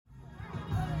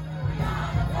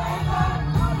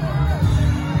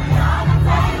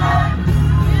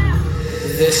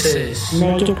This is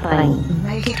Make It Plain.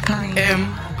 Make It Plain.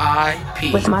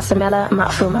 MIP With Masamela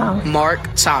Matfumo. Mark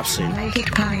Thompson. Make It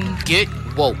Plain. Get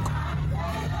woke.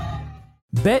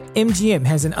 BetMGM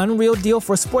has an unreal deal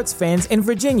for sports fans in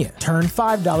Virginia. Turn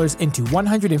 $5 into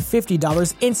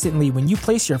 $150 instantly when you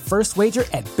place your first wager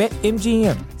at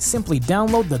BetMGM. Simply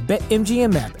download the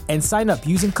BetMGM app and sign up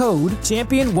using code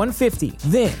Champion150.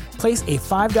 Then, place a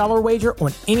 $5 wager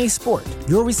on any sport.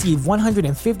 You'll receive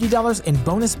 $150 in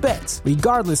bonus bets,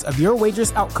 regardless of your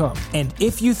wager's outcome. And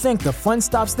if you think the fun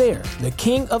stops there, the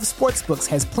king of sportsbooks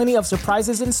has plenty of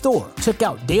surprises in store. Check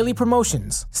out daily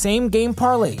promotions, same-game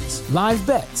parlays, live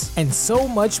bets, and so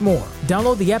much more.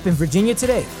 Download the app in Virginia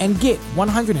today and get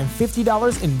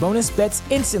 $150 in bonus bets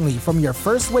instantly from your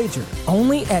first wager.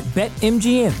 Only at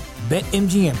BetMGM.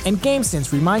 BetMGM and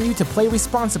GameSense remind you to play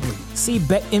responsibly. See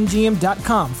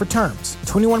BetMGM.com for terms.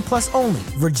 21 plus only.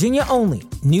 Virginia only.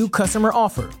 New customer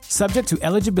offer. Subject to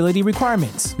eligibility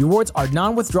requirements. Rewards are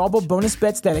non-withdrawable bonus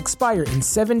bets that expire in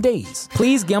 7 days.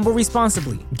 Please gamble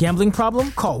responsibly. Gambling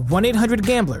problem? Call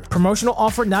 1-800-GAMBLER. Promotional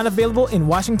offer not available in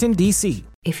Washington, D.C.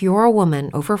 If you're a woman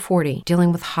over 40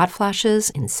 dealing with hot flashes,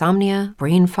 insomnia,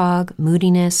 brain fog,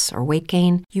 moodiness, or weight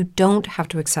gain, you don't have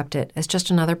to accept it as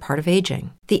just another part of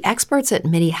aging. The experts at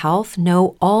MIDI Health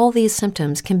know all these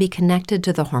symptoms can be connected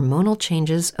to the hormonal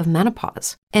changes of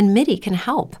menopause. And MIDI can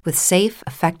help with safe,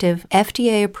 effective,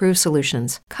 FDA-approved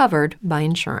solutions covered by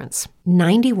insurance.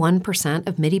 91%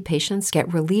 of MIDI patients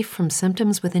get relief from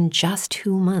symptoms within just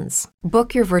 2 months.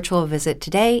 Book your virtual visit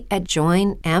today at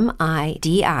joinmidi.com.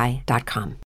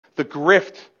 The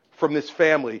grift from this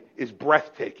family is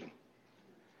breathtaking.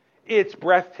 It's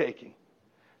breathtaking.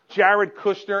 Jared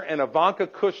Kushner and Ivanka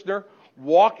Kushner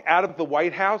walk out of the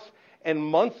White House and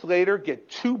months later get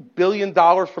 $2 billion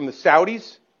from the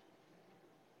Saudis.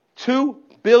 $2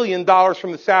 billion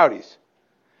from the Saudis.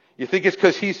 You think it's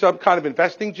because he's some kind of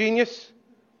investing genius?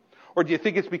 Or do you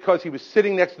think it's because he was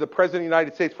sitting next to the President of the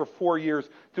United States for 4 years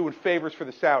doing favors for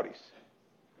the Saudis?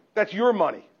 That's your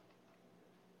money.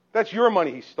 That's your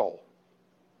money he stole.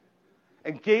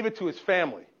 And gave it to his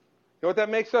family. You know what that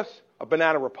makes us? A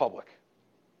banana republic.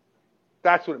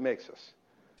 That's what it makes us.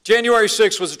 January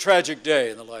 6th was a tragic day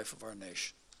in the life of our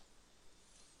nation.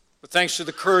 But thanks to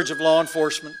the courage of law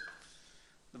enforcement,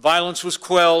 the violence was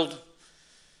quelled,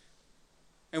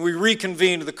 and we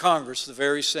reconvened the Congress the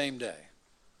very same day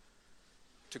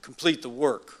to complete the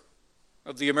work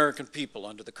of the American people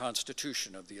under the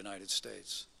Constitution of the United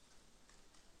States.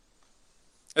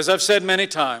 As I've said many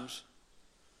times,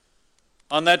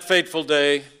 on that fateful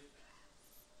day,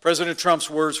 President Trump's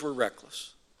words were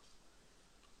reckless.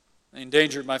 They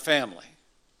endangered my family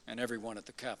and everyone at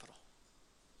the Capitol.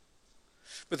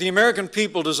 But the American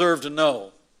people deserve to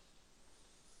know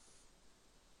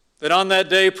that on that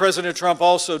day, President Trump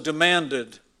also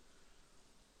demanded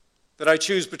that I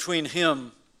choose between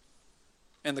him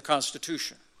and the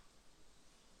Constitution.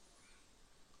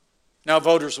 Now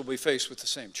voters will be faced with the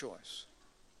same choice.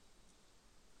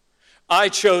 I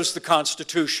chose the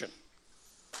Constitution,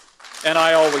 and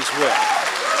I always will.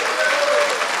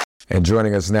 And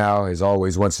joining us now, as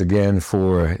always, once again,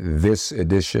 for this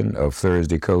edition of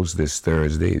Thursday Coast, this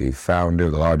Thursday, the founder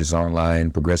of the largest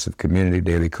online progressive community,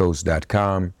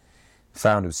 dailycoast.com,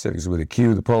 founder of Civics with a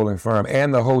Q, the polling firm,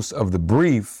 and the host of The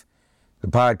Brief, the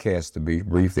podcast, The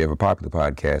Brief. They have a popular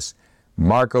podcast.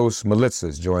 Markos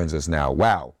Moulitsas joins us now.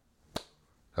 Wow.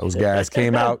 Those guys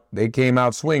came out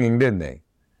swinging, didn't they?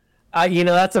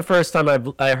 That's the first time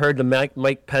I heard the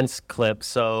Mike Pence clip,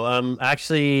 so I'm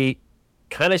actually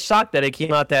kind of shocked that it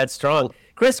came out that strong.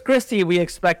 Chris Christie, we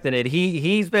expected it.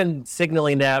 He's been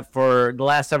signaling that for the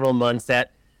last several months,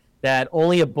 that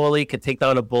only a bully could take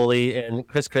down a bully, and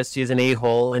Chris Christie is an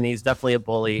a-hole, and he's definitely a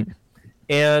bully.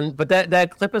 But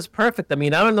that clip is perfect. I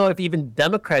mean, I don't know if even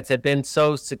Democrats had been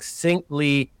so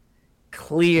succinctly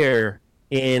clear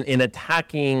in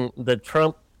attacking the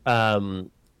Trump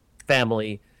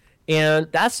family.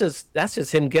 And that's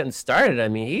just him getting started. I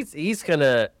mean, he's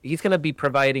gonna be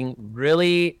providing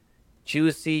really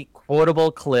juicy,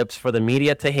 quotable clips for the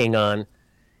media to hang on,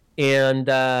 and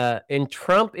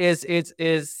Trump is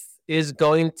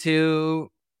going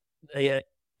to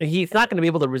he's not going to be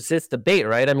able to resist debate,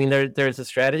 right? I mean, there's a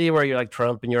strategy where you're like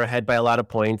Trump and you're ahead by a lot of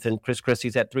points, and Chris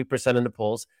Christie's at 3% in the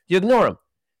polls. You ignore him.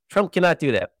 Trump cannot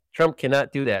do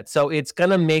that. So it's going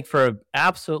to make for an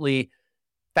absolutely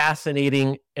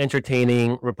fascinating,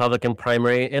 entertaining Republican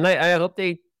primary, and I hope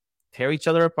they tear each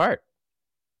other apart.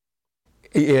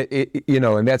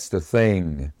 And that's the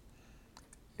thing,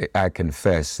 I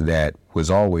confess, that was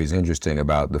always interesting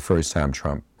about the first time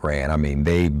Trump ran. I mean,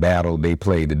 they battled, they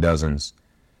played the dozens.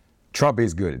 Trump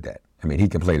is good at that. I mean, he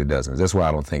can play the dozens. That's why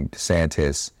I don't think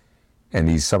DeSantis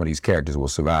and some of these characters will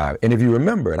survive. And if you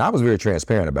remember, and I was very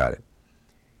transparent about it,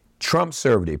 Trump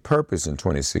served a purpose in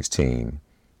 2016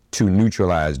 to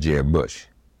neutralize Jeb Bush.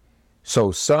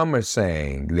 So some are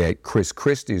saying that Chris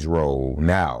Christie's role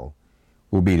now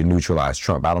will be to neutralize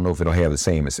Trump. I don't know if it'll have the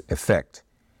same effect.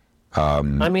 I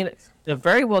mean, it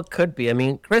very well could be. I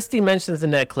mean, Christie mentions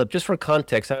in that clip, just for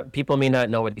context, people may not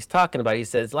know what he's talking about. He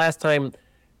says last time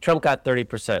Trump got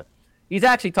 30%. He's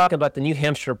actually talking about the New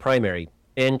Hampshire primary,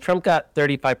 and Trump got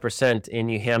 35% in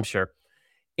New Hampshire.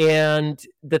 And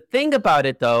the thing about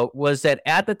it, though, was that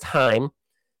at the time,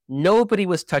 nobody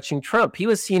was touching Trump. He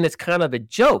was seen as kind of a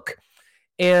joke.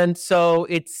 And so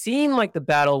it seemed like the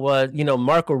battle was,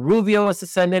 Marco Rubio was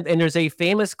ascendant, and there's a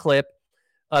famous clip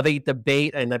of a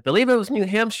debate, and I believe it was New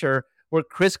Hampshire, where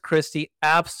Chris Christie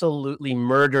absolutely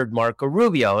murdered Marco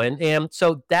Rubio. And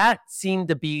so that seemed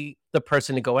to be the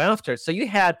person to go after. So you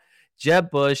had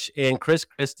Jeb Bush and Chris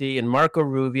Christie and Marco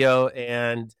Rubio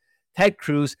and Ted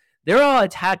Cruz. They're all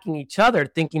attacking each other,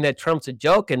 thinking that Trump's a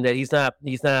joke and that he's not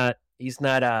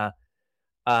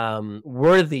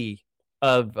worthy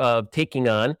of taking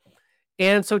on.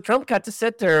 And so Trump got to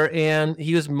sit there, and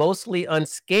he was mostly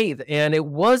unscathed. And it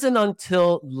wasn't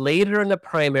until later in the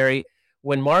primary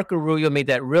when Marco Rubio made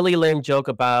that really lame joke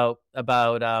about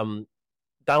Donald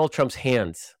Trump's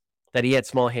hands, that he had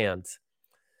small hands,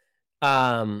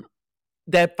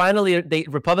 that finally the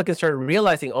Republicans started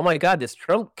realizing, oh my God, this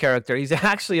Trump character, he's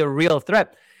actually a real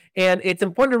threat. And it's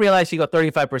important to realize he got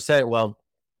 35%. Well,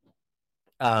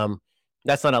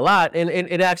 that's not a lot, and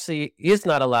it actually is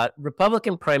not a lot.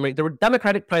 The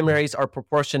Democratic primaries are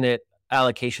proportionate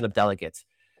allocation of delegates.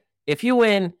 If you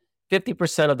win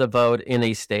 50% of the vote in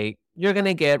a state, you're going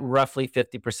to get roughly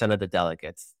 50% of the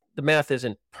delegates. The math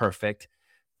isn't perfect,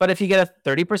 but if you get a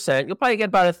 30%, you'll probably get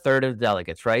about a third of the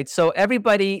delegates, right? So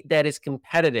everybody that is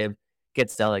competitive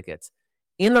gets delegates.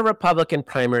 In the Republican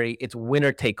primary, it's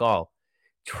winner take all.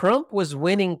 Trump was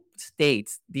winning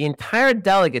states, the entire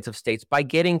delegates of states, by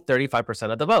getting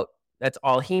 35% of the vote. That's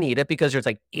all he needed, because there's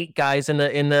like 8 guys in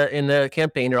the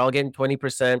campaign. They're all getting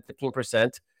 20%,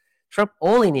 15%. Trump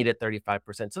only needed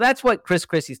 35%. So that's what Chris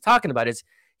Christie's talking about, is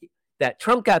that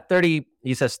Trump got 30.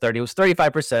 He says 30. It was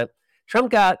 35%. Trump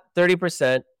got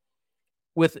 30%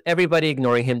 with everybody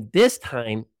ignoring him. This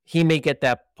time, he may get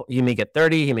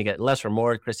 30. He may get less or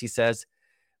more, Christie says.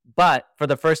 But for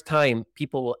the first time,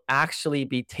 people will actually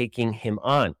be taking him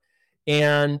on.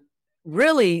 And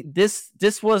really, this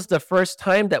was the first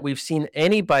time that we've seen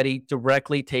anybody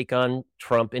directly take on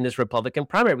Trump in this Republican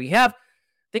primary. I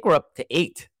think we're up to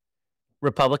 8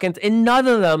 Republicans, and none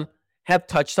of them have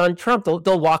touched on Trump.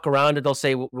 They'll walk around and they'll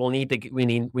say, we need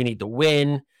to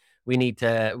win. We need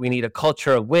a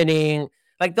culture of winning.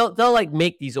 Like they'll like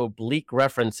make these oblique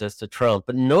references to Trump,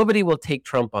 but nobody will take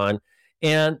Trump on.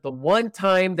 And the one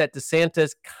time that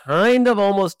DeSantis kind of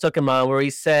almost took him on, where he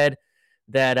said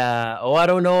that, I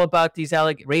don't know about these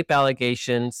rape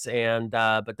allegations, and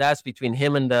but that's between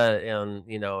him and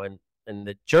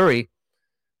the jury.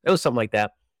 It was something like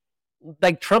that.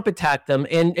 Like Trump attacked them,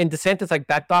 and DeSantis like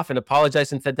backed off and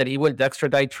apologized and said that he wouldn't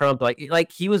extradite Trump.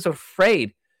 Like he was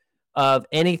afraid of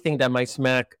anything that might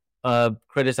smack of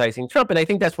criticizing Trump. And I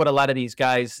think that's what a lot of these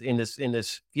guys in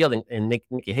this field, and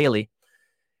Nikki Haley,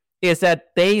 is that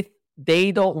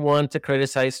they don't want to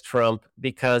criticize Trump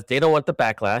because they don't want the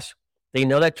backlash. They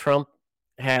know that Trump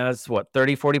has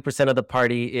 30-40% of the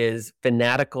party is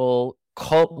fanatical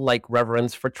cult-like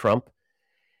reverence for Trump.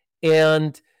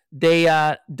 And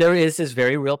there is this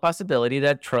very real possibility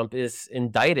that Trump is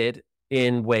indicted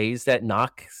in ways that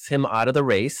knocks him out of the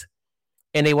race.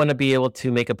 And they want to be able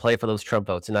to make a play for those Trump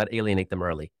votes and not alienate them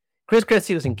early. Chris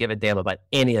Christie doesn't give a damn about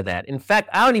any of that. In fact,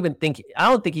 I don't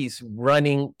think he's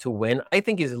running to win. I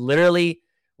think he's literally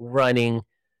running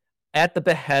at the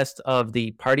behest of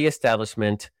the party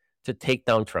establishment to take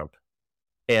down Trump.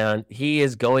 And he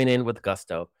is going in with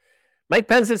gusto. Mike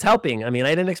Pence is helping. I mean, I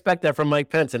didn't expect that from Mike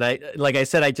Pence. And like I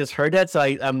said, I just heard that. So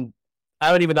I don't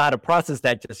even know how to process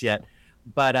that just yet.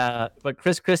 But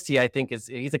Chris Christie, I think,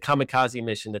 he's a kamikaze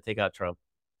mission to take out Trump.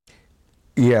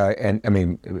 Yeah, and I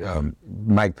mean,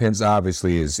 Mike Pence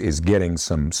obviously is getting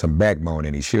some backbone,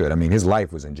 and he should. I mean, his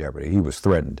life was in jeopardy. He was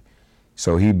threatened.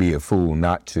 So he'd be a fool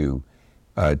not to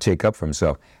take up for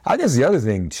himself. I guess the other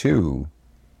thing, too,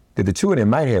 that the two of them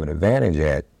might have an advantage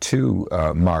at, too,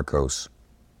 Marcos.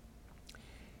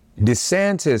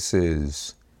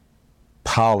 DeSantis's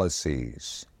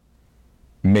policies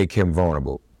make him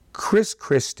vulnerable. Chris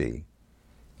Christie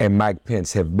and Mike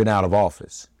Pence have been out of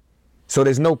office. So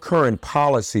there's no current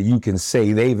policy you can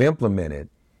say they've implemented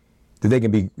that they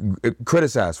can be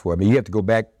criticized for. I mean, you have to go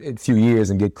back a few years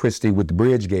and get Christie with the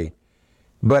Bridgegate.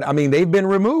 But, I mean, they've been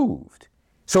removed.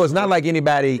 So it's not like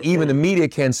anybody, even the media,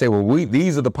 can say, well,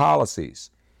 these are the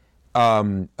policies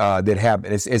that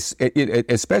happen.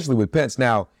 Especially with Pence.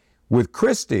 Now, with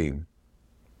Christie,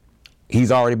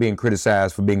 he's already being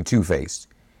criticized for being two-faced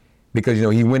because,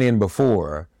 he went in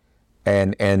before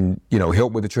and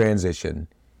helped with the transition.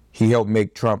 He helped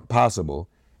make Trump possible.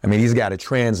 I mean, he's got to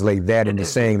translate that into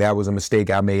saying that was a mistake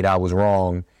I made, I was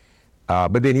wrong.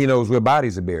 But then he knows where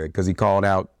bodies are buried because he called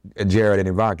out Jared and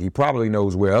Ivanka. He probably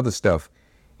knows where other stuff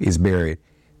is buried.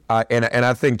 And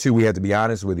I think, too, we have to be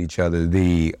honest with each other.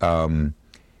 Everybody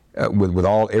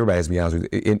has to be honest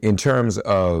with in terms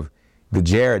of the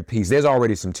Jared piece, there's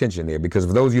already some tension there because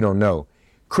for those you don't know,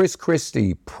 Chris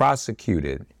Christie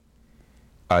prosecuted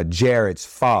Jared's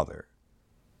father,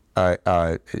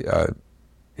 Charles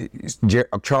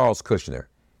Kushner,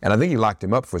 and I think he locked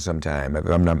him up for some time, if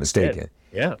I'm not mistaken.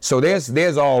 Yeah. So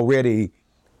there's already,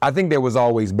 I think there was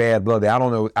always bad blood there. I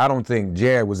don't know. I don't think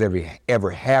Jared was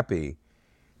ever happy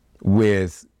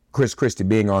with Chris Christie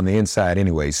being on the inside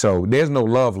anyway. So there's no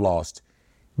love lost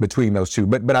between those two.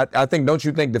 But I think, don't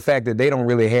you think the fact that they don't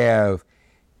really have,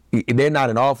 they're not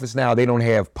in office now, they don't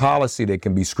have policy that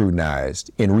can be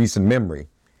scrutinized in recent memory.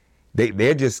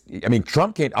 They're just, I mean,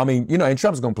 Trump can't, and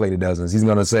Trump's going to play the dozens. He's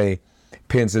going to say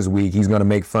Pence is weak. He's going to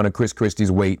make fun of Chris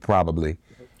Christie's weight, probably.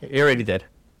 He already did.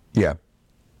 Yeah.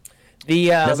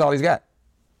 That's all he's got.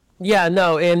 Yeah,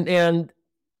 no, and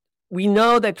we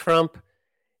know that Trump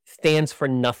stands for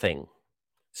nothing.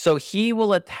 So he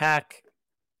will attack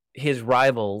his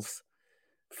rivals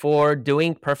for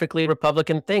doing perfectly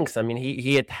Republican things. I mean,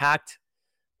 he attacked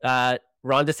Ron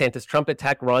DeSantis. Trump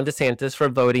attacked Ron DeSantis for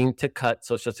voting to cut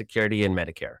Social Security and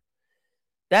Medicare.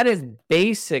 That is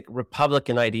basic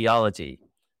Republican ideology.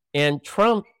 And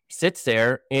Trump sits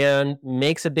there and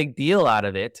makes a big deal out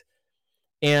of it.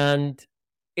 And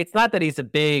it's not that he's a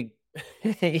big,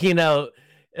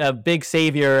 a big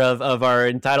savior of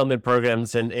our entitlement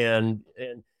programs and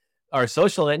our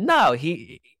social. No,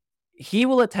 he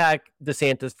will attack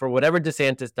DeSantis for whatever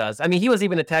DeSantis does. I mean, he was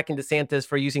even attacking DeSantis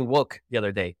for using woke the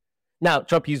other day. Now,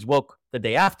 Trump used woke the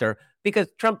day after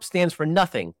because Trump stands for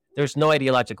nothing. There's no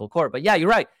ideological core. But yeah, you're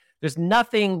right. There's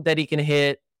nothing that he can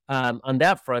hit on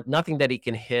that front, nothing that he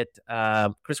can hit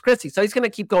Chris Christie. So he's going to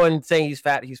keep going saying he's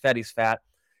fat, he's fat, he's fat.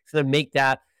 He's going to make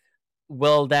that.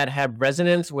 Will that have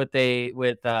resonance with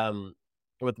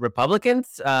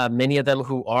Republicans? Many of them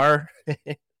who are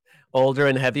older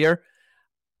and heavier.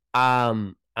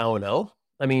 I don't know.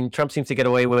 I mean, Trump seems to get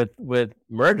away with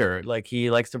murder, like he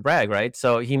likes to brag, right?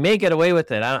 So he may get away with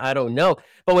it. I don't know.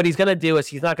 But what he's going to do is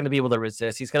he's not going to be able to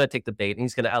resist. He's going to take the bait and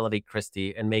he's going to elevate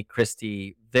Christie and make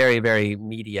Christie very, very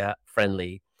media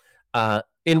friendly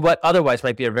in what otherwise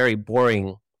might be a very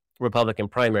boring Republican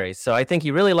primary. So I think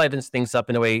he really livens things up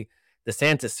in a way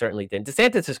DeSantis certainly did.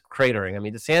 DeSantis is cratering. I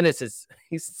mean,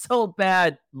 he's so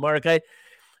bad, Mark.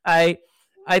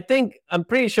 I think, I'm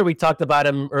pretty sure we talked about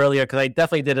him earlier because I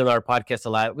definitely did in our podcast a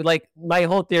lot. My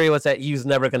whole theory was that he was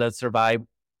never going to survive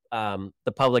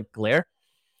the public glare,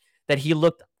 that he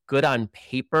looked good on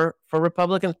paper for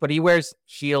Republicans, but he wears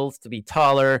heels to be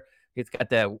taller. He's got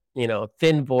that,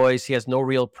 thin voice. He has no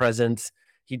real presence.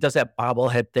 He does that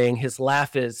bobblehead thing. His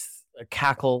laugh is a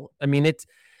cackle. I mean,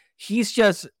 he's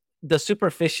just the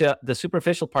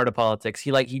superficial part of politics.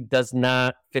 He does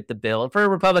not fit the bill. And for a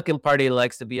Republican Party that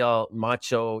likes to be all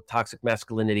macho, toxic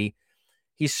masculinity,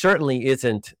 he certainly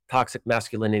isn't toxic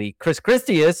masculinity. Chris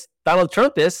Christie is. Donald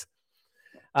Trump is.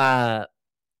 But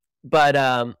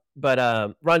Ron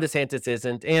DeSantis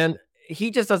isn't. And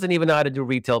he just doesn't even know how to do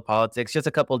retail politics. Just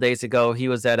a couple of days ago, he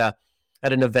was at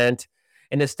an event,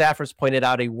 and his staffers pointed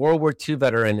out a World War II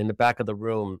veteran in the back of the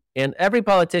room. And every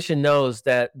politician knows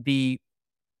that the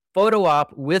photo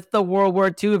op with the World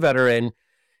War II veteran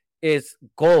is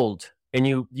gold. And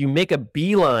you make a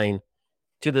beeline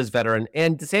to this veteran.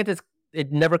 And DeSantis,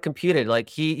 it never computed. Like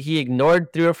he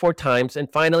ignored 3 or 4 times,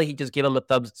 and finally he just gave him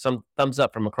some thumbs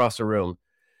up from across the room.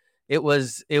 It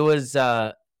was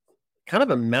kind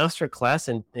of a master class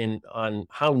on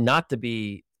how not to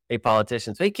be a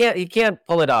politician. So he can't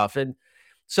pull it off. And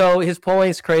so his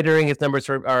polling is cratering, his numbers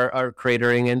are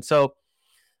cratering. And so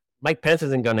Mike Pence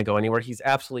isn't going to go anywhere. He's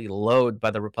absolutely loathed by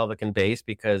the Republican base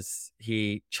because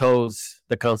he chose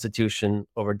the Constitution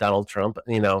over Donald Trump.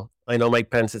 I know Mike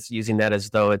Pence is using that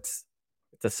as though it's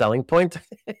a selling point.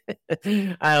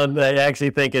 I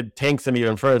actually think it tanks him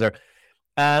even further.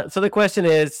 So the question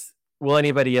is, will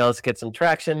anybody else get some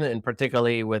traction? And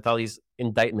particularly with all these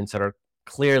indictments that are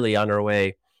clearly on our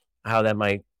way, how that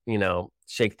might,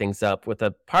 shake things up with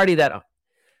a party that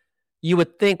you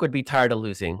would think would be tired of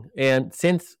losing. And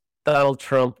since Donald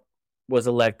Trump was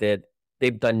elected,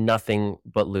 they've done nothing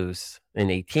but lose in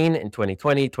 18, in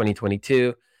 2020,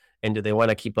 2022. And do they want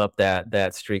to keep up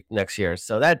that streak next year?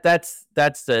 So that's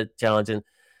the challenge.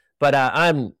 But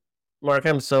I'm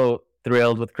so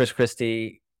thrilled with Chris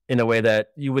Christie in a way that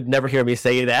you would never hear me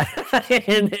say that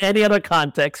in any other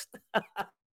context.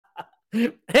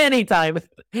 Anytime.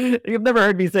 You've never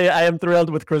heard me say I am thrilled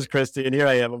with Chris Christie, and here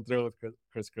I am. I'm thrilled with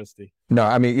Chris Christie. No,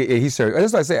 I mean, he's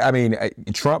serious. That's like I say. I mean,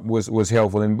 Trump was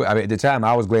helpful, and I mean, at the time,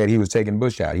 I was glad he was taking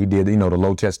Bush out. He did, the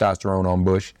low testosterone on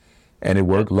Bush, and it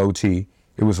worked. Low T,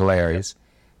 it was hilarious.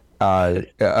 But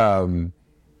the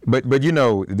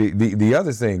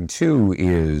other thing too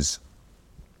is,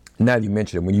 now that you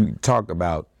mentioned it, when you talk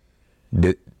about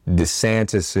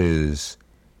DeSantis's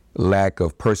lack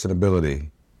of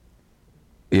personability.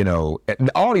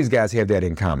 All these guys have that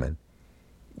in common.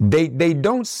 They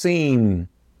don't seem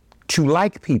to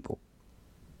like people.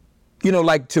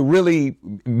 Like to really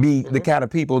be the kind of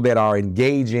people that are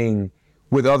engaging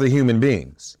with other human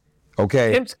beings.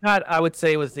 Okay. Tim Scott, I would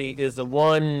say, is the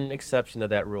one exception to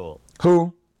that rule.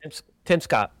 Who? Tim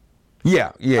Scott.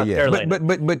 Yeah.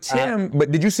 But Tim.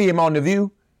 But did you see him on The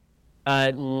View?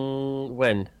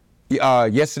 When?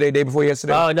 Yesterday, day before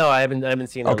yesterday. Oh no, I haven't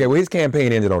seen him. Okay. Well, his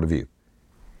campaign ended on The View.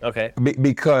 Okay.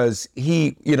 Because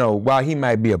he, while he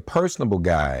might be a personable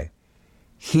guy,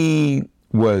 he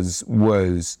was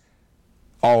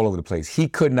all over the place. He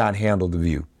could not handle The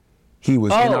View. He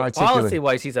was inarticulate.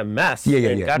 Policy-wise, he's a mess.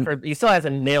 Yeah. He still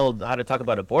hasn't nailed how to talk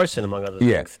about abortion, among other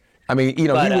things. I mean, he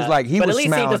was like, he but was at least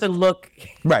smiling. he doesn't look.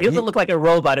 Right. He doesn't look like a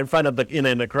robot in front of in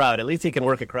a crowd. At least he can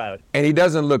work a crowd. And he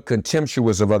doesn't look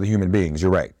contemptuous of other human beings.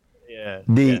 You're right. Yeah.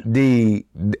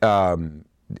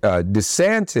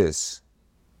 DeSantis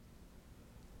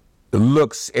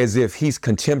looks as if he's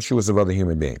contemptuous of other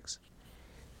human beings.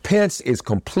 Pence is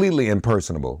completely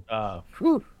impersonable.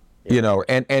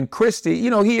 And Christie,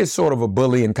 he is sort of a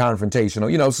bully and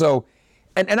confrontational, so,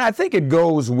 and I think it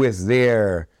goes with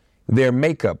their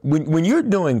makeup. When you're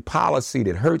doing policy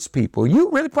that hurts people, you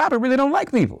probably don't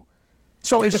like people.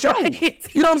 So it shows.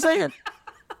 You know what I'm saying?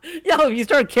 Yeah, if you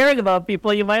start caring about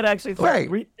people, you might actually start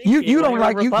right. You don't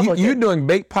like you're doing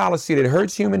big policy that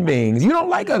hurts human beings. You don't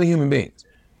like other human beings.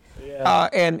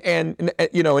 And then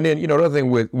the other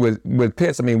thing with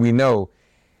Pence, I mean, we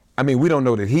don't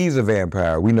know that he's a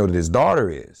vampire. We know that his daughter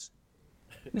is.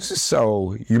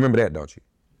 So you remember that, don't you?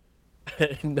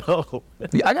 No.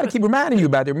 I got to keep reminding you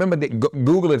about it. Remember that.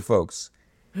 Google it, folks.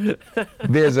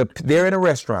 They're in a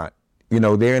restaurant.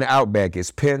 They're in Outback. It's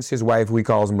Pence, his wife, who he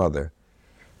calls mother,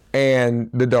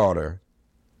 and the daughter.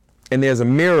 And there's a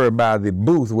mirror by the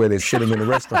booth where they're sitting in the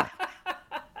restaurant.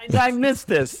 I missed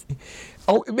this.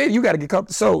 Oh, man, you got to get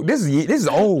comfortable. So this is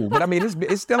old, but I mean,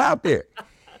 it's still out there.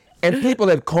 And people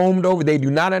have combed over. They do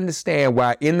not understand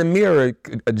why in the mirror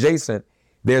adjacent,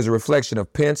 there's a reflection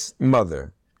of Pence's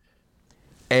mother,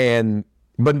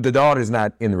 but the daughter's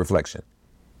not in the reflection.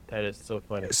 That is so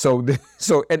funny.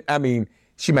 And I mean,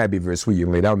 she might be a very sweet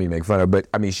young lady. I don't mean to make fun of her, but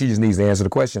I mean, she just needs to answer the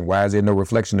question: why is there no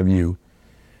reflection of you?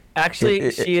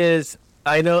 Actually, she is.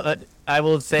 I know. I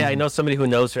will say I know somebody who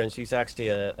knows her, and she's actually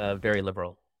a very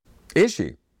liberal. Is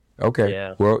she? Okay.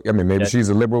 Yeah. Well, I mean, maybe she's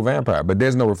a liberal vampire, but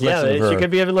there's no reflection of her. Yeah, she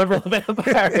could be a liberal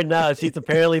vampire. No, she's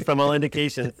apparently, from all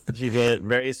indications, she's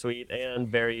very sweet and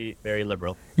very, very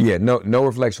liberal. Yeah, no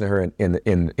reflection of her in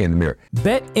the mirror.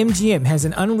 BetMGM has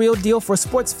an unreal deal for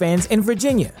sports fans in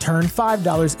Virginia. Turn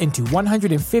 $5 into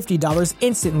 $150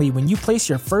 instantly when you place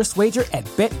your first wager at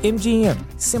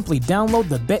BetMGM. Simply download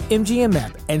the BetMGM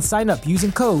app and sign up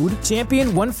using code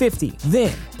Champion150.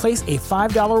 Then place a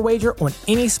 $5 wager on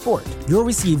any sport. You'll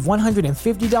receive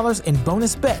 $150 in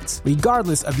bonus bets,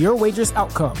 regardless of your wager's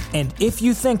outcome. And if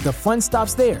you think the fun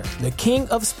stops there, the king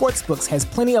of sportsbooks has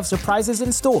plenty of surprises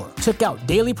in store. Check out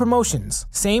daily promotions,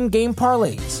 same-game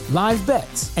parlays, live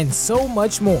bets, and so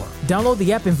much more. Download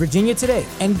the app in Virginia today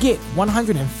and get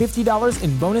 $150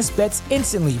 in bonus bets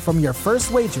instantly from your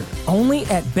first wager. Only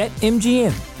at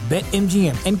BetMGM.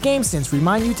 BetMGM and GameSense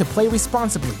remind you to play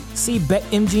responsibly. See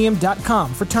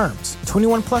BetMGM.com for terms.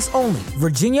 21 plus only.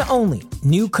 Virginia only.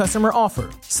 New customer offer.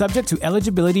 Subject to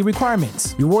eligibility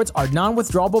requirements. Rewards are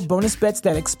non-withdrawable bonus bets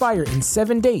that expire in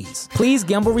 7 days. Please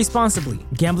gamble responsibly.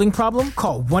 Gambling problem?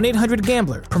 Call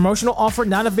 1-800-GAMBLER. Promotional offer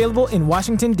not available in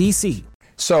Washington, D.C.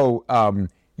 So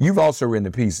you've also written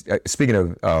a piece,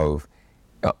 speaking of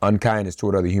unkindness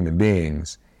toward other human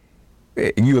beings.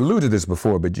 You alluded to this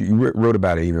before, but you wrote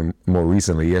about it even more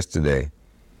recently yesterday.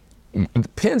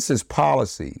 Pence's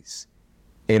policies,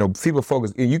 people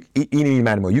focus, you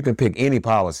can pick any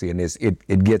policy and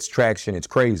it gets traction, it's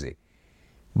crazy.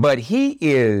 but he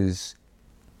is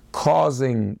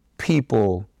causing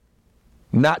people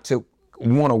not to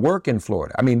want to work in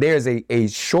Florida. I mean, there's a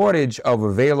shortage of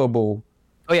available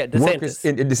workers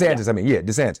in DeSantis.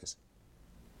 DeSantis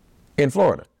in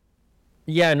Florida.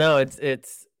 Yeah, no,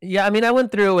 it's I mean, I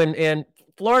went through and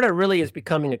Florida really is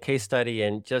becoming a case study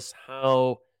in just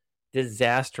how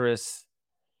disastrous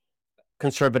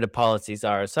conservative policies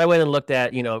are. So I went and looked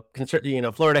at,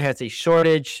 Florida has a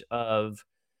shortage of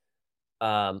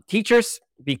teachers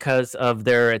because of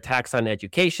their attacks on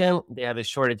education. They have a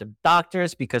shortage of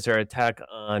doctors because of their attack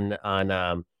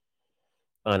on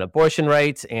abortion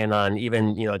rights and on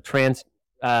even trans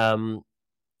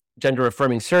gender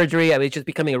affirming surgery. I mean, it's just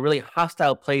becoming a really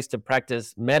hostile place to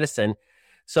practice medicine.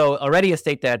 So already a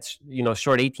state that's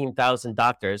short 18,000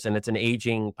 doctors, and it's an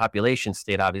aging population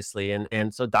state, obviously,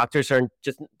 and so doctors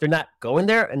they're not going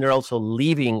there, and they're also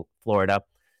leaving Florida.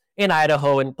 In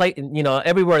Idaho and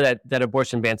everywhere that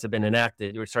abortion bans have been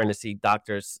enacted, we're starting to see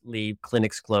doctors leave,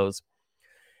 clinics close.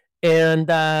 And,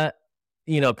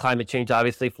 climate change,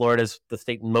 obviously, Florida's the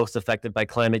state most affected by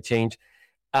climate change.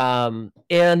 But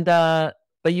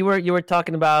you were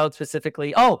talking about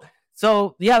specifically,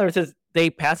 they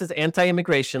passed this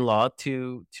anti-immigration law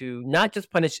to not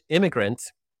just punish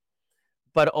immigrants,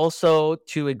 but also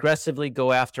to aggressively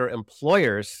go after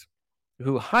employers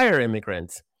who hire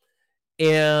immigrants.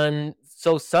 And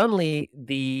so suddenly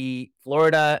the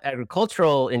Florida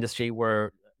agricultural industry,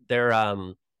 where they're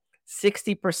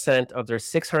 60% of their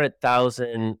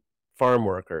 600,000 farm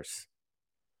workers.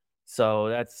 So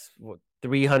that's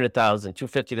 300,000,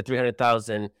 250 to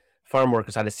 300,000 farm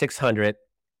workers out of 600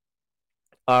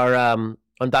 are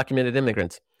undocumented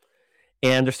immigrants.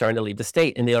 And they're starting to leave the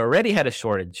state. And they already had a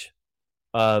shortage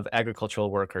of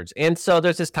agricultural workers. And so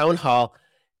there's this town hall,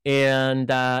 and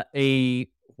a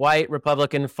white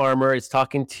Republican farmer is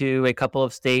talking to a couple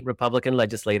of state Republican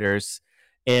legislators,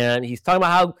 and he's talking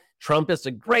about how Trump is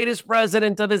the greatest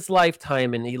president of his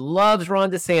lifetime, and he loves Ron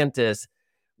DeSantis,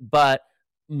 but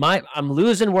I'm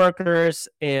losing workers,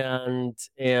 and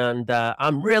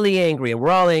I'm really angry, and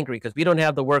we're all angry because we don't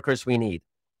have the workers we need.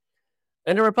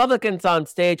 And the Republicans on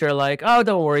stage are like, "Oh,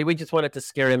 don't worry, we just wanted to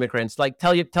scare immigrants. Like,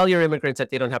 tell your immigrants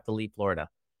that they don't have to leave Florida."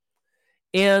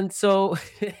 And so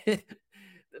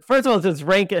first of all, it's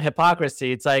ranked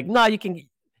hypocrisy. It's like, no, you can,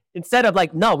 instead of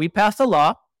like, no, we passed a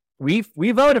law, we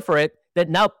voted for it, that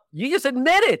now you just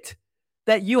admit it,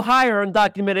 that you hire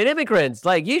undocumented immigrants.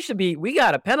 Like, we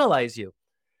got to penalize you.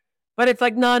 But it's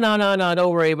like, no,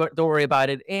 don't worry about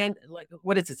it. And like,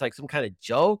 what is this, like some kind of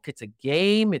joke? It's a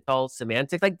game. It's all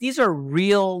semantics. Like, these are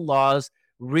real laws,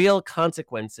 real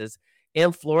consequences.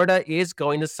 And Florida is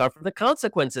going to suffer the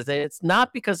consequences. And it's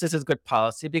not because this is good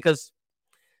policy, because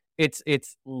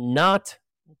it's not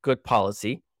good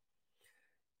policy.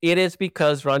 It is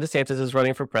because Ron DeSantis is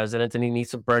running for president and he needs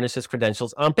to burnish his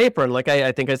credentials on paper. And like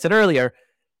I think I said earlier,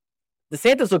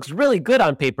 DeSantis looks really good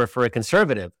on paper for a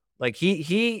conservative. Like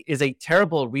he is a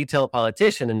terrible retail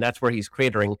politician, and that's where he's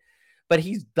cratering. But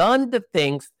he's done the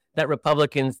things that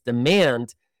Republicans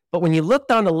demand. But when you look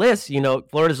down the list,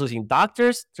 Florida's losing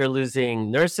doctors, they're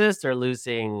losing nurses, they're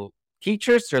losing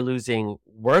teachers, they're losing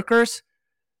workers,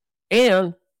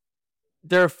 and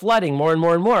they're flooding more and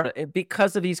more and more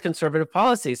because of these conservative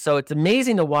policies. So it's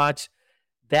amazing to watch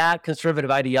that conservative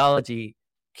ideology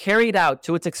carried out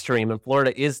to its extreme, and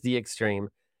Florida is the extreme,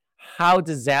 how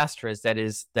disastrous that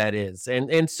is.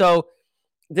 And so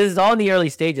this is all in the early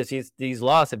stages. These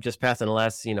laws have just passed in the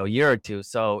last, year or two.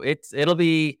 So it'll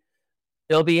be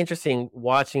interesting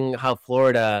watching how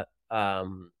Florida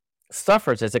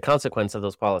suffers as a consequence of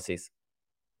those policies.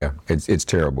 Yeah, it's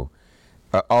terrible.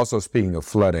 Also, speaking of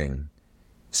flooding,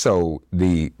 so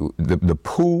the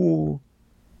pool,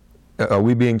 are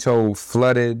we being told,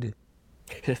 flooded,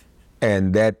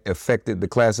 and that affected the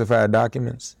classified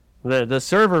documents? The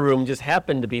server room just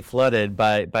happened to be flooded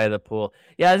by the pool.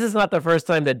 Yeah, this is not the first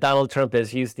time that Donald Trump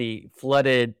has used the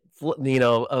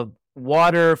a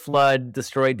water flood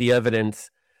destroyed the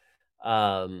evidence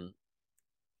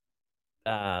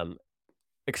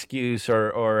excuse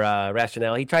or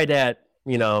rationale. He tried that,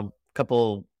 a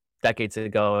couple decades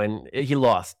ago, and he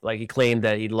lost. Like, he claimed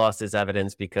that he lost his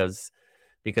evidence because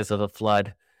of the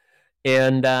flood.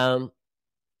 And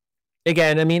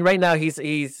again, I mean, right now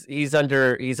he's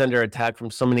under attack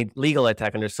from so many legal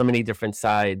attack under so many different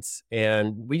sides.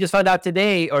 And we just found out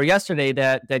today or yesterday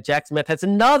that Jack Smith has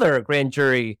another grand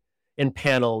jury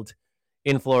impaneled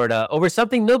in Florida over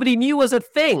something nobody knew was a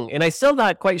thing. And I'm still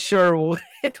not quite sure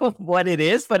what it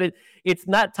is, but it's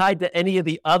not tied to any of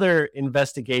the other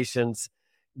investigations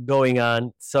going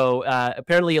on. So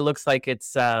apparently it looks like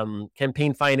it's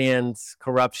campaign finance,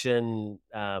 corruption,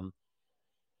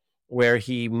 where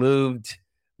he moved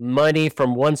money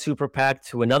from one super PAC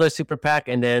to another super PAC,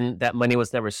 and then that money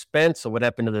was never spent. So what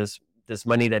happened to this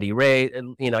money that he raised?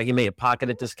 He may have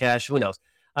pocketed this cash. Who knows?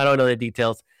 I don't know the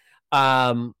details.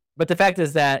 But the fact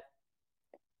is that,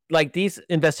 like, these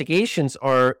investigations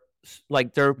are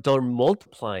like they're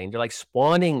multiplying. They're like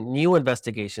spawning new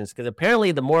investigations, because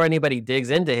apparently the more anybody digs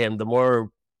into him, the more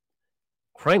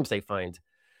crimes they find.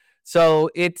 So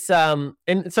it's kind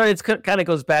of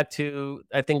goes back to,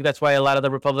 I think that's why a lot of the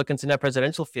Republicans in that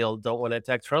presidential field don't want to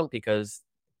attack Trump, because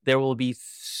there will be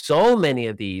so many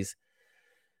of these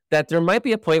that there might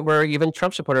be a point where even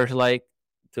Trump supporters are like,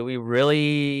 do we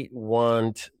really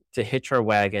want to hitch our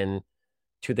wagon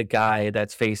to the guy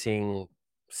that's facing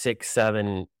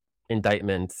 6-7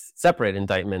 indictments, separate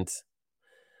indictments?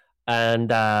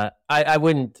 And I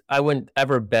wouldn't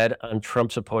ever bet on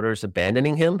Trump supporters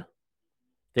abandoning him.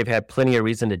 They've had plenty of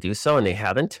reason to do so, and they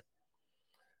haven't.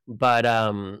 But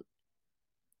I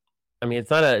mean, it's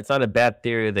not a bad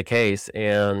theory of the case.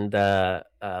 And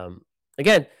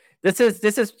again, this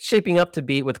is shaping up to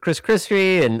be with Chris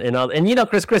Christie and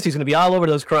Chris Christie's going to be all over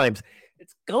those crimes.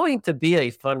 It's going to be a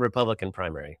fun Republican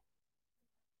primary.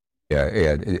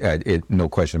 Yeah, no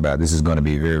question about it. This is going to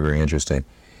be very, very interesting.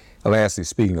 Lastly,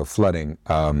 speaking of flooding,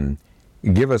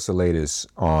 give us the latest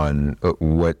on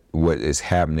what is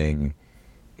happening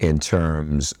in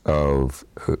terms of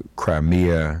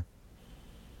Crimea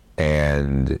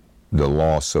and the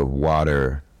loss of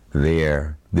water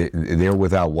there. They're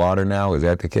without water now. Is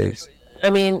that the case?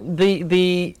 I mean,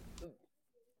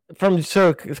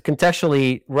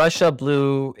 contextually, Russia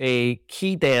blew a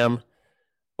key dam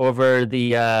over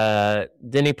the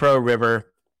Dnipro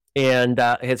River, and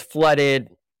has flooded.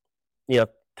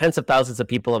 Tens of thousands of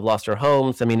people have lost their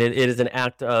homes. I mean, it is an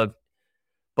act of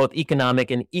both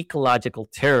economic and ecological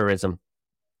terrorism.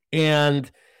 And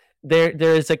there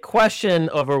is a question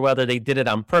over whether they did it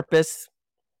on purpose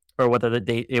or whether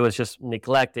it was just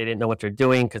neglect. They didn't know what they're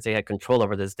doing because they had control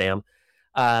over this dam.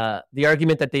 The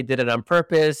argument that they did it on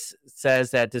purpose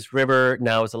says that this river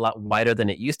now is a lot wider than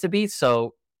it used to be,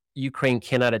 so Ukraine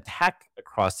cannot attack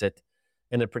across it,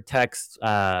 and it protects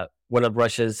one of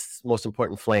Russia's most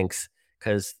important flanks,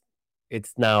 because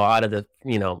it's now out of the,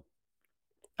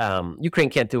 Ukraine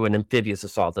can't do an amphibious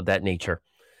assault of that nature.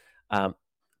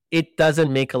 It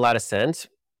doesn't make a lot of sense,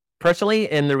 personally,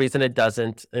 and the reason it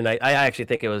doesn't, and I actually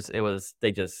think it was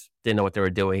they just didn't know what they were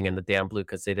doing, and the dam blew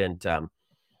because they didn't know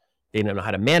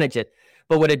how to manage it.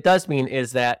 But what it does mean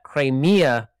is that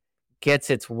Crimea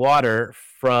gets its water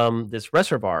from this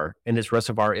reservoir, and this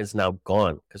reservoir is now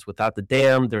gone, because without the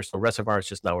dam, there's no reservoir, it's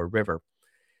just now a river.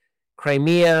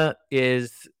 Crimea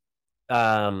is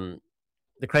the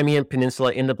Crimean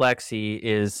Peninsula in the Black Sea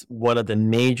is one of the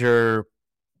major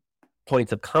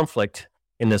points of conflict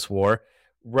in this war.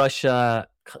 Russia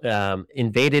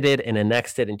invaded it and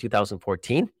annexed it in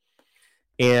 2014,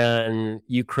 and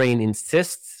Ukraine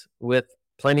insists, with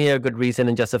plenty of good reason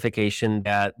and justification,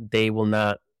 that they will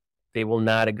not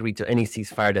agree to any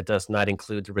ceasefire that does not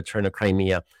include the return of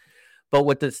Crimea. But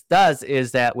what this does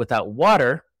is that without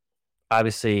water,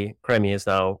 obviously Crimea is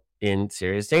now in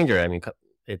serious danger. I mean,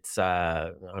 it's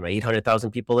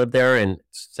 800,000 people live there, and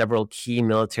several key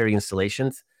military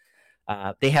installations.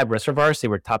 They have reservoirs. They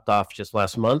were topped off just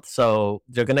last month, so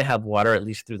they're going to have water at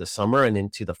least through the summer and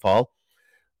into the fall.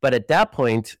 But at that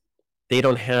point, they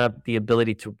don't have the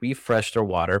ability to refresh their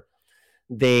water.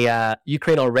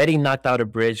 Ukraine already knocked out a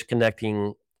bridge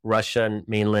connecting Russia and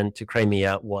mainland to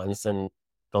Crimea once, and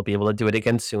they'll be able to do it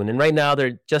again soon. And right now,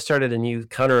 they're just started a new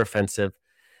counteroffensive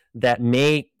that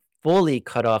may fully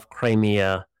cut off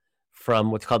Crimea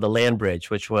from what's called the land bridge,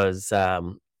 which was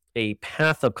a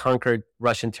path of conquered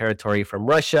Russian territory from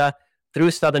Russia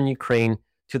through southern Ukraine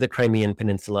to the Crimean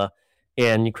Peninsula.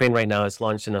 And Ukraine right now has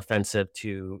launched an offensive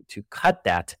to cut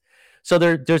that. So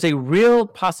there's a real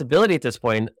possibility at this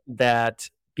point that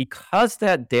because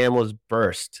that dam was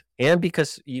burst, and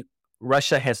because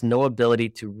Russia has no ability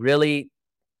to really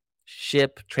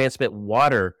transmit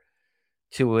water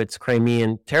to its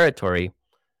Crimean territory,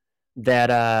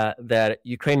 that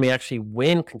Ukraine may actually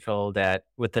win control of that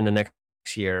within the next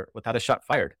year without a shot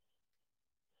fired.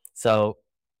 So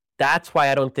that's why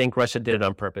I don't think Russia did it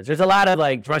on purpose. There's a lot of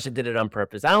Russia did it on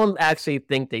purpose. I don't actually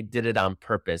think they did it on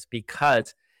purpose,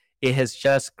 because it has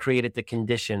just created the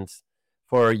conditions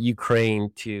for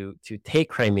Ukraine to take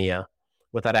Crimea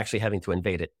without actually having to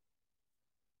invade it.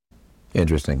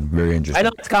 Interesting. Very interesting. I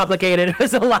know it's complicated.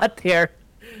 There's a lot there.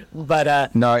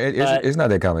 But no, it's not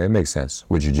that complicated. It makes sense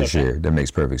what you just shared. That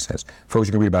makes perfect sense. Folks,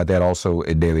 you can read about that also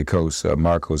at Daily Kos.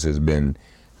 Markos has been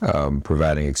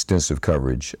providing extensive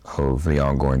coverage of the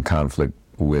ongoing conflict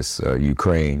with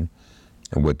Ukraine.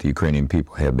 and what the Ukrainian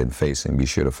people have been facing. Be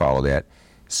sure to follow that.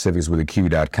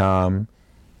 civicswithaq.com,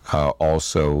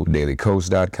 also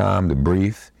dailycoast.com. The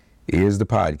Brief is the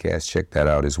podcast. Check that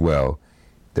out as well.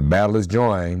 The battle is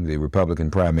joined. The Republican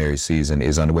primary season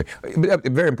is underway.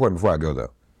 Very important before I go,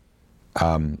 though.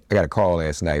 I got a call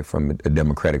last night from a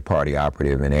Democratic Party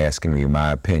operative and asking me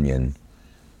my opinion.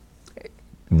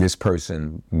 This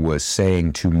person was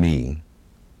saying to me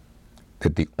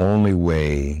that the only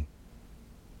way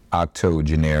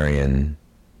octogenarian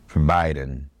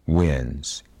Biden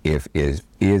wins is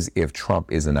if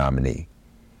Trump is the nominee.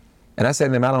 And I said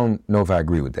to him, I don't know if I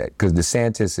agree with that, because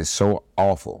DeSantis is so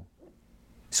awful.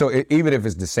 So even if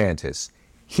it's DeSantis,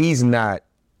 he's not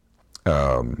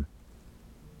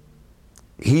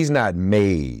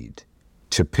made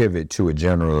to pivot to a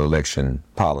general election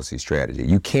policy strategy.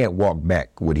 You can't walk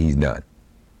back what he's done.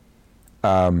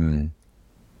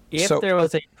 If there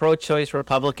was a pro-choice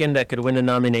Republican that could win a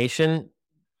nomination,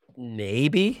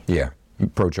 maybe. Yeah,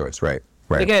 pro-choice, right.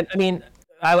 Again, I mean,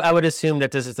 I would assume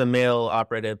that this is a male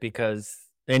operative, because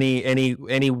any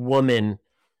woman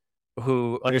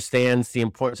who understands the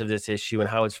importance of this issue and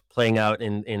how it's playing out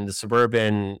in the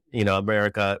suburban,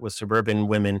 America with suburban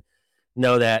women,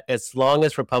 know that as long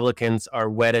as Republicans are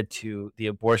wedded to the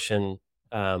abortion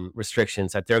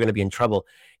restrictions, that they're going to be in trouble.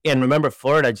 And remember,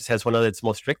 Florida just has one of its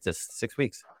most strictest 6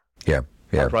 weeks. Yeah.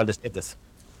 Ron DeSantis.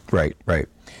 Right. And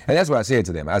that's what I said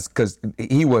to them. Because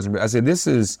he wasn't. I said,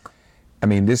 this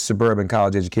suburban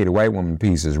college-educated white woman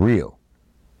piece is real.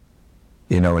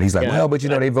 And he's like, well, but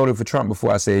they voted for Trump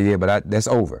before. I said, yeah, but that's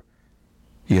over.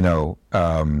 And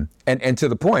to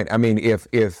the point, I mean, if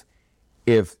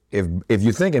you're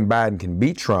thinking Biden can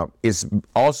beat Trump, it's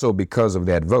also because of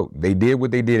that vote. They did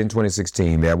what they did in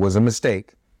 2016. That was a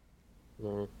mistake.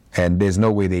 Mm-hmm. And there's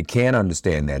no way they can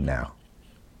understand that now.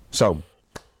 So.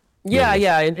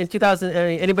 Yeah. In 2000,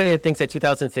 anybody that thinks that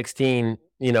 2016,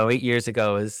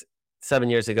 7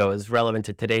 years ago is relevant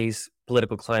to today's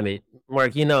political climate,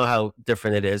 Mark, you know how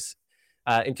different it is.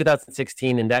 In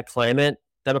 2016, in that climate,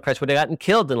 Democrats would have gotten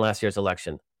killed in last year's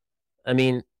election. I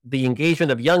mean, the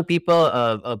engagement of young people,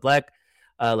 of Black,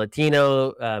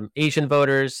 Latino, Asian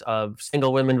voters, of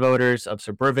single women voters, of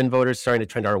suburban voters starting to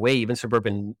trend our way. Even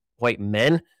suburban white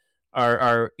men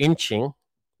are inching,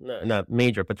 not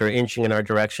major, but they're inching in our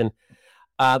direction.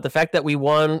 The fact that we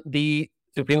won the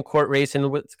Supreme Court race in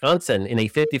Wisconsin in a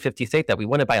 50-50 state, that we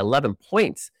won it by 11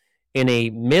 points in a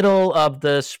middle of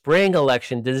the spring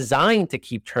election designed to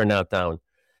keep turnout down.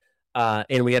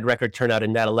 And we had record turnout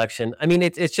in that election. I mean,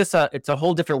 it's just it's a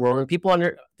whole different world, and people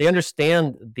they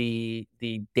understand the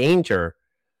danger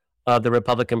of the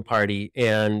Republican Party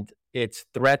and its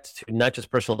threat to not just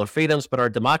personal freedoms but our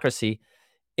democracy.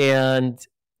 And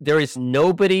there is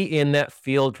nobody in that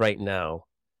field right now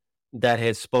that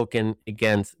has spoken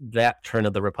against that turn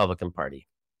of the Republican Party.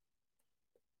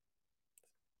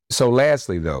 So,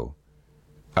 lastly, though,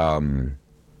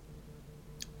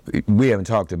 we haven't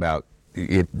talked about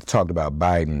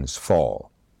Biden's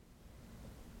fall,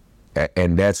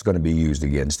 and that's going to be used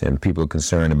against him. People are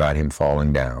concerned about him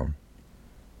falling down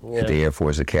at the Air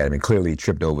Force Academy. Clearly, he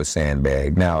tripped over a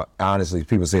sandbag. Now, honestly,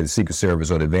 people say the Secret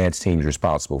Service or the advanced team is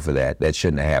responsible for that. That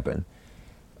shouldn't have happened.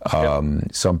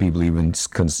 Some people even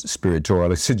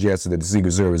conspiratorially suggested that the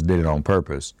Secret Service did it on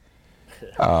purpose.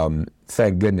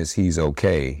 Thank goodness he's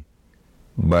okay.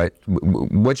 But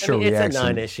what's your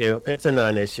reaction? It's a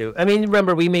non-issue. I mean,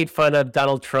 remember, we made fun of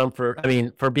Donald Trump for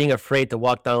being afraid to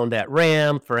walk down that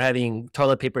ramp, for having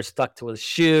toilet paper stuck to his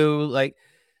shoe. Like,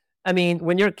 I mean,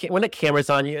 when the camera's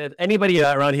on you, anybody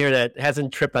around here that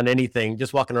hasn't tripped on anything,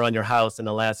 just walking around your house in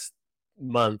the last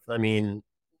month, I mean,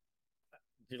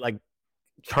 like,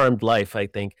 charmed life, I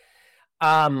think.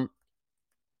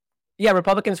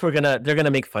 Republicans they're gonna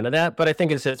make fun of that, but I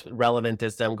think it's as relevant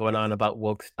as them going on about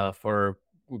woke stuff or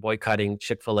boycotting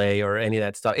Chick-fil-A or any of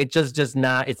that stuff. It's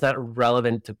not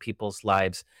relevant to people's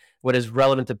lives. What is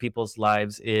relevant to people's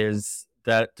lives is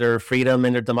that their freedom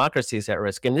and their democracy is at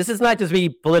risk. And this is not just me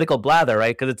political blather,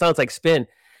 right? Because it sounds like spin.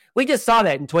 We just saw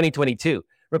that in 2022.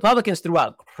 Republicans threw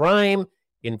out crime,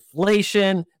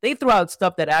 inflation. They threw out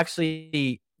stuff that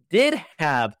actually did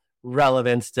have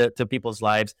relevance to people's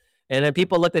lives. And then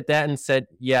people looked at that and said,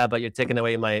 yeah, but you're taking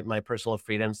away my personal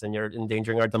freedoms and you're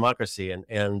endangering our democracy.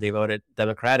 And they voted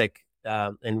Democratic.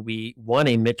 And we won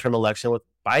a midterm election with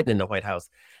Biden in the White House.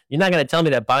 You're not going to tell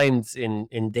me that Biden's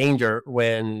in danger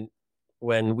when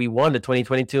we won the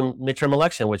 2022 midterm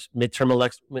election, which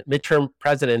midterm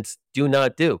presidents do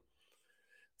not do.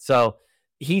 So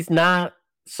he's not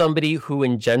somebody who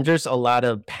engenders a lot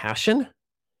of passion.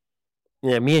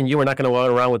 Yeah, me and you are not going to walk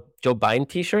around with Joe Biden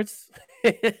t-shirts.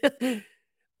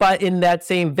 But in that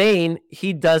same vein,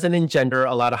 he doesn't engender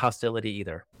a lot of hostility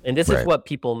either. And this is what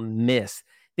people miss.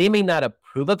 They may not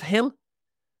approve of him,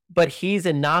 but he's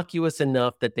innocuous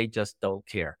enough that they just don't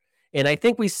care. And I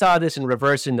think we saw this in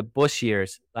reverse in the Bush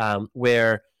years,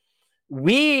 where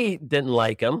we didn't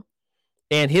like him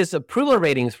and his approval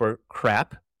ratings were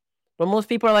crap. But most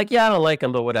people are like, yeah, I don't like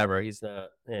him, but whatever. He's not,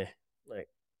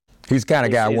 He's the kind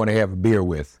of guy I want to have a beer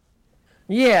with.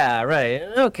 Yeah, right.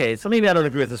 Okay, so maybe I don't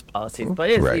agree with his policies, but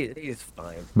he's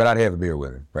fine. But I'd have a beer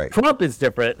with him, right? Trump is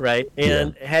different, right?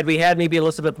 And had we had maybe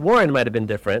Elizabeth Warren, it might have been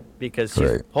different because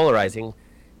she's polarizing.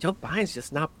 Joe Biden's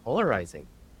just not polarizing.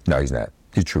 No, he's not.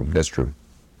 He's true. That's true.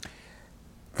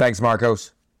 Thanks,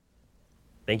 Marcos.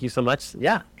 Thank you so much.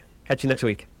 Yeah. Catch you next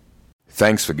week.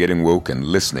 Thanks for getting woke and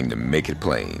listening to Make It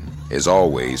Plain. As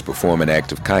always, perform an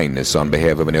act of kindness on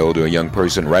behalf of an elder or young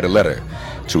person. Write a letter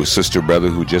to a sister or brother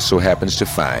who just so happens to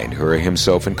find her or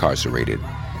himself incarcerated.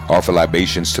 Offer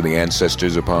libations to the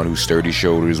ancestors upon whose sturdy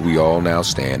shoulders we all now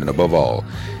stand. And above all,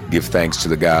 give thanks to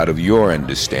the God of your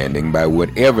understanding by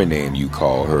whatever name you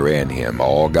call her and him.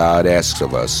 All God asks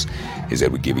of us is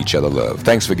that we give each other love.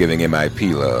 Thanks for giving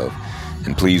MIP love.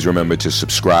 And please remember to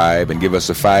subscribe and give us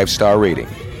a 5-star rating.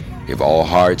 If all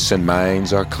hearts and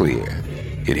minds are clear,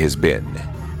 it has been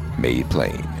made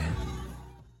plain.